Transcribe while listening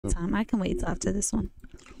Time. I can wait till after this one.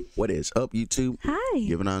 What is up, YouTube? Hi.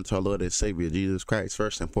 Giving honor to our Lord and Savior Jesus Christ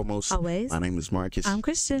first and foremost. Always. My name is Marcus. I'm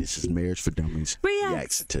Christian. This is Marriage for Dummies.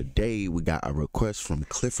 Reacts. Today we got a request from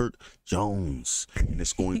Clifford Jones, and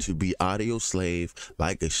it's going to be Audioslave,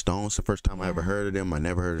 Like a Stone. It's the first time I ever heard of them. I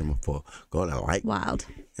never heard of them before. Go to like Wild.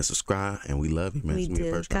 and subscribe, and we love you, man. We It's gonna be the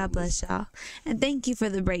do. first time God bless y'all. And thank you for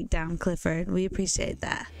the breakdown, Clifford. We appreciate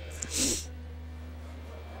that.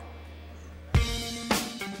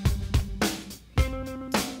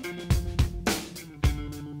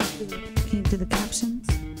 Can you do the captions?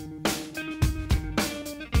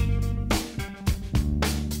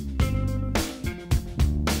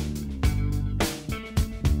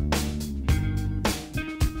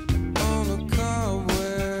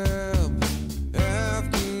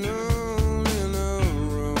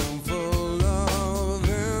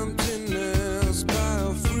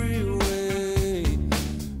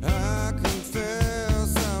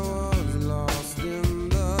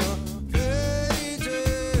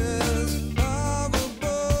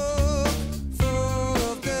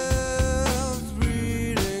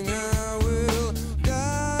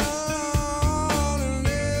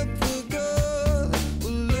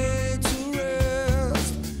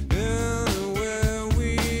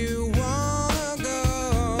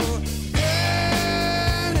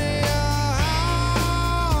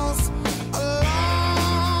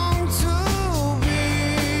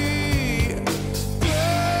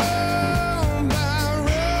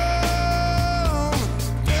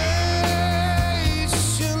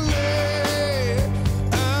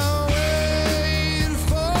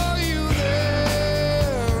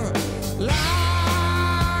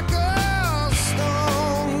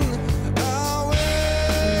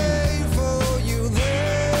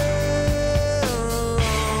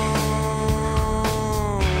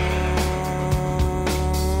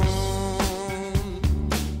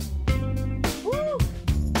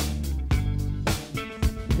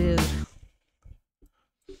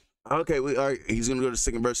 Okay, we are. He's gonna go to the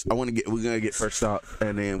second verse. We're gonna get first out,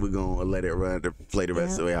 and then we're gonna let it run to play the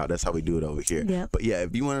rest of the way out. That's how we do it over here. Yep. But yeah,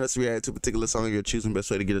 if you wanted us to react to a particular song, you're choosing the best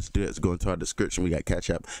way to get us to do it is go into our description. We got Cash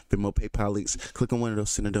App, Venmo, PayPal links. Click on one of those,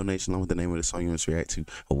 send a donation along with the name of the song you want us to react to,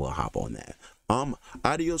 and we'll hop on that.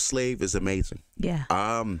 Audioslave is amazing. Yeah.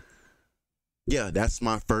 Yeah, that's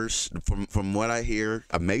my first from what I hear.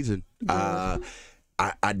 Amazing. Yeah.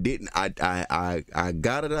 I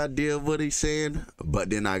got an idea of what he's saying, but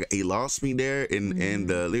then he lost me there in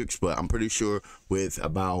the lyrics. But I'm pretty sure with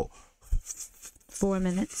about 4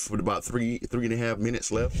 minutes, with about three and a half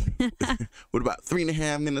minutes left, with about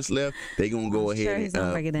 3.5 minutes left, they gonna go ahead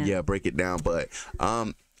and break it down. But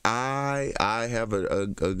I have a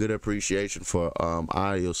good appreciation for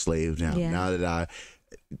Audioslave now. Yeah. Now that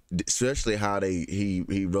especially how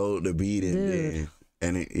he wrote the beat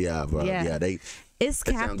it's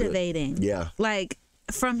captivating. Yeah. Like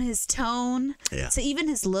from his tone to even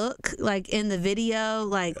his look, like in the video,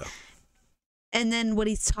 and then what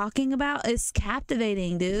he's talking about is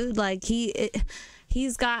captivating, dude. Like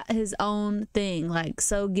he's got his own thing, like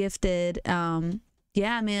so gifted.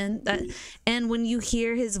 Yeah, man. And when you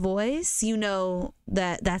hear his voice, you know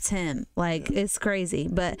that's him. Like it's crazy.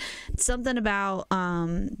 But something about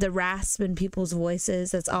the rasp in people's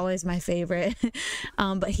voices, that's always my favorite.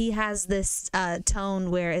 But he has this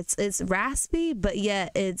tone where it's raspy, but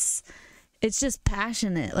yet it's just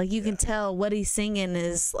passionate. Like you can tell what he's singing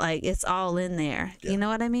is like it's all in there. You know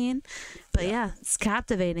what I mean? But yeah, it's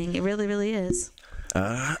captivating. It really, really is.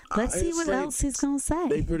 Let's see what else he's gonna say.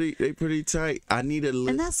 They pretty tight. I need a list,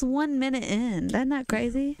 and that's 1 minute in. That's not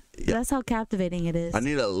crazy. Yeah. That's how captivating it is. I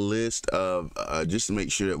need a list of just to make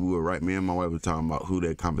sure that we were right. Me and my wife were talking about who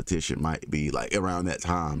their competition might be like around that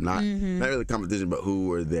time. Not really competition, but who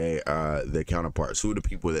were their counterparts? Who were the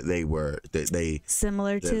people that they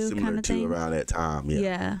similar to around that time?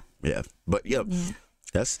 Yeah. But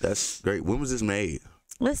that's great. When was this made?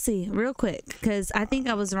 Let's see real quick, because I think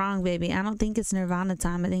I was wrong, baby. I don't think it's Nirvana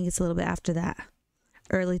time. I think it's a little bit after that,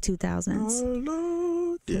 early 2000s. Oh,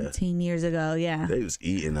 Lord. 15 years ago. Yeah, they was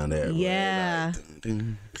eating on that. Yeah.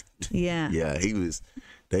 Yeah, he was.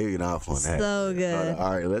 They went off on that. So good.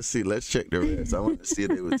 All right, let's see. Let's check the rest. I want to see if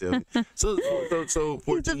they would tell me. So 14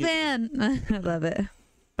 he's a fan. I love it.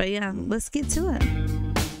 But yeah, let's get to it.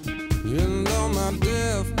 And on my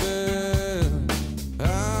deathbed,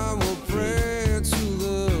 I will pray.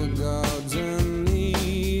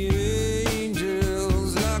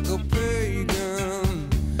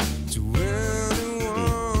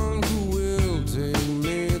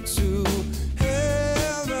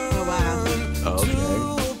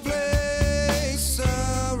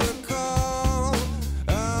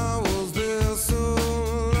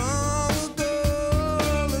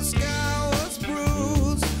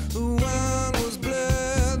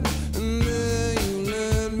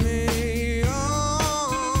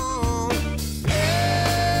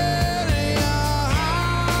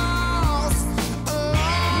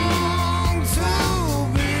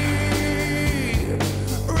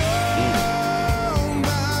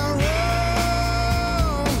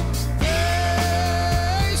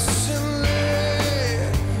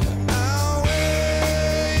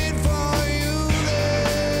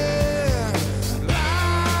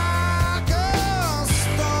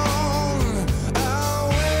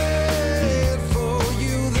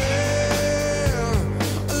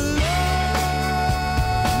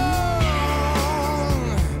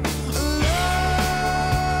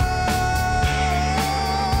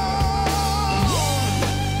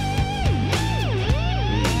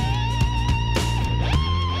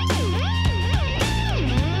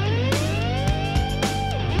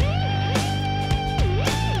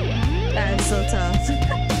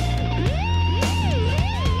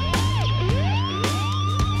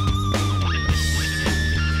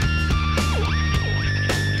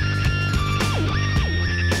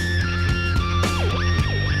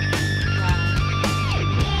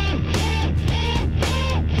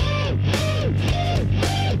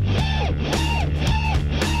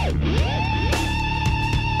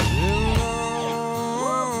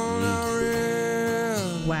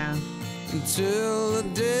 Wow. Until the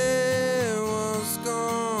day was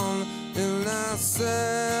gone and I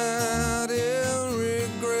sat in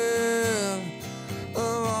regret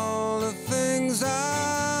of all the things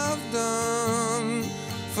I've done,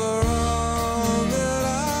 for all that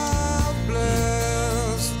I've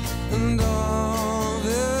blessed and all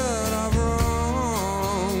that I've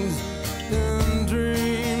wronged. In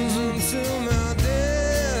dreams until my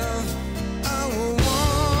death, I will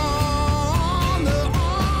wander on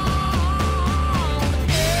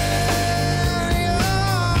in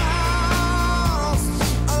your house.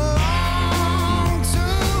 I long to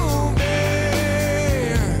be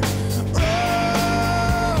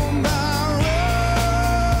room by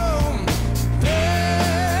room.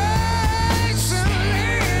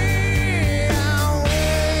 Patiently I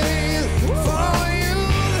wait for you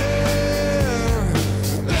there,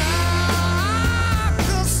 like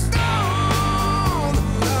a stone.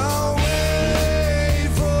 I'll wait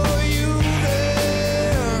for you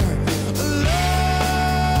there,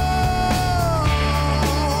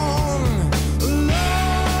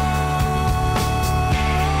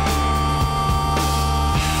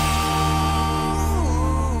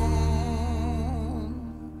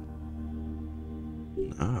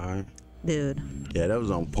 All right. Dude. Yeah, that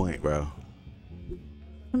was on point, bro.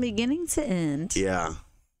 From beginning to end. Yeah.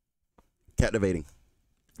 Captivating.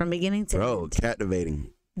 From beginning to Bro, end.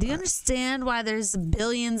 captivating. Do you understand why there's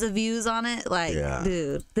billions of views on it? Like, Yeah.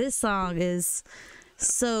 dude, this song is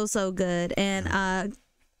so good. And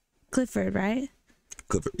Clifford, right?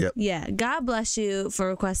 Clifford, yep. Yeah. God bless you for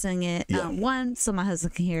requesting it. Yeah. One, so my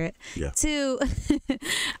husband can hear it. Yeah. Two,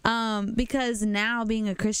 because now being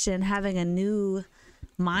a Christian, having a new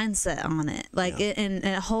mindset on it, like and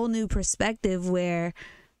a whole new perspective where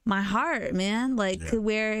my heart, man, like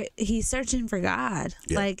where he's searching for God,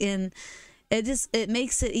 like, and it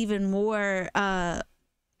makes it even more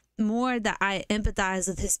that I empathize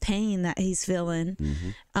with his pain that he's feeling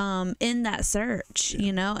in that search,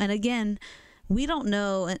 you know. And again, we don't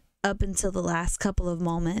know up until the last couple of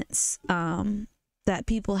moments that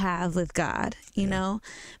people have with God, you know.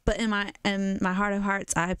 But in my heart of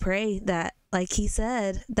hearts, I pray that, like he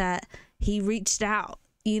said, that he reached out,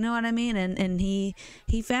 you know what I mean, and he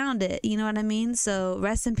found it, you know what I mean. So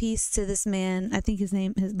rest in peace to this man. I think his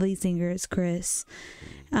lead singer is Chris.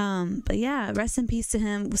 But yeah, rest in peace to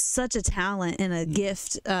him. It was such a talent and a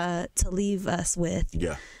gift to leave us with.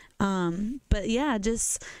 Yeah. But yeah,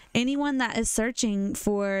 just anyone that is searching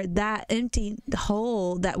for that empty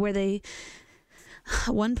hole, that where they,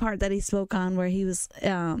 one part that he spoke on where he was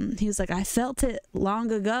like, I felt it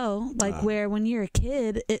long ago, like where when you're a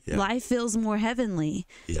kid, life feels more heavenly.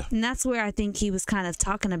 Yeah. And that's where I think he was kind of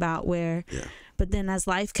talking about where, but then as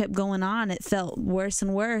life kept going on, it felt worse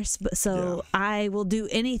and worse. But so I will do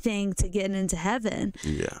anything to get into heaven.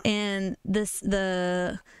 Yeah. And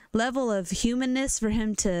the level of humanness for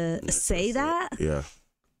him to say that. Yeah.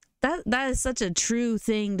 That is such a true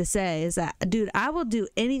thing to say, is that, dude, I will do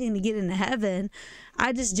anything to get into heaven.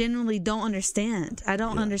 I just genuinely don't understand. I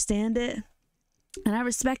don't understand it. And I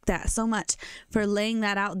respect that so much for laying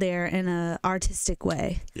that out there in a artistic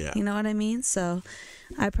way. Yeah. You know what I mean? So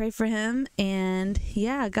I pray for him, and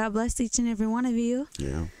God bless each and every one of you.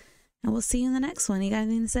 Yeah. And we'll see you in the next one. You got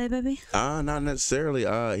anything to say, baby? Not necessarily.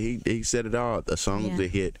 He said it all. The song's a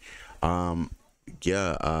hit. And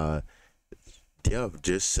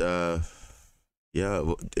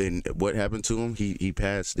what happened to him? He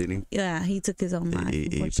passed, didn't he? Yeah, he took his own life.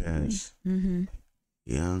 He passed. Mm-hmm.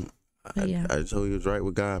 I told he was right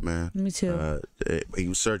with God, man. Me too. He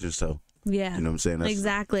was searching, so. Yeah. You know what I'm saying?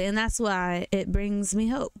 Exactly. And that's why it brings me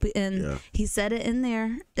hope. And he said it in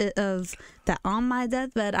there of that on my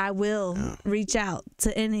deathbed, I will reach out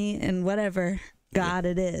to any and whatever God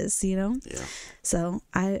it is, you know? Yeah. So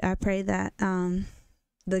I pray that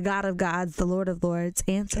the God of gods, the Lord of lords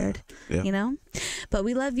answered, you know? But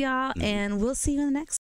we love y'all, and we'll see you in the next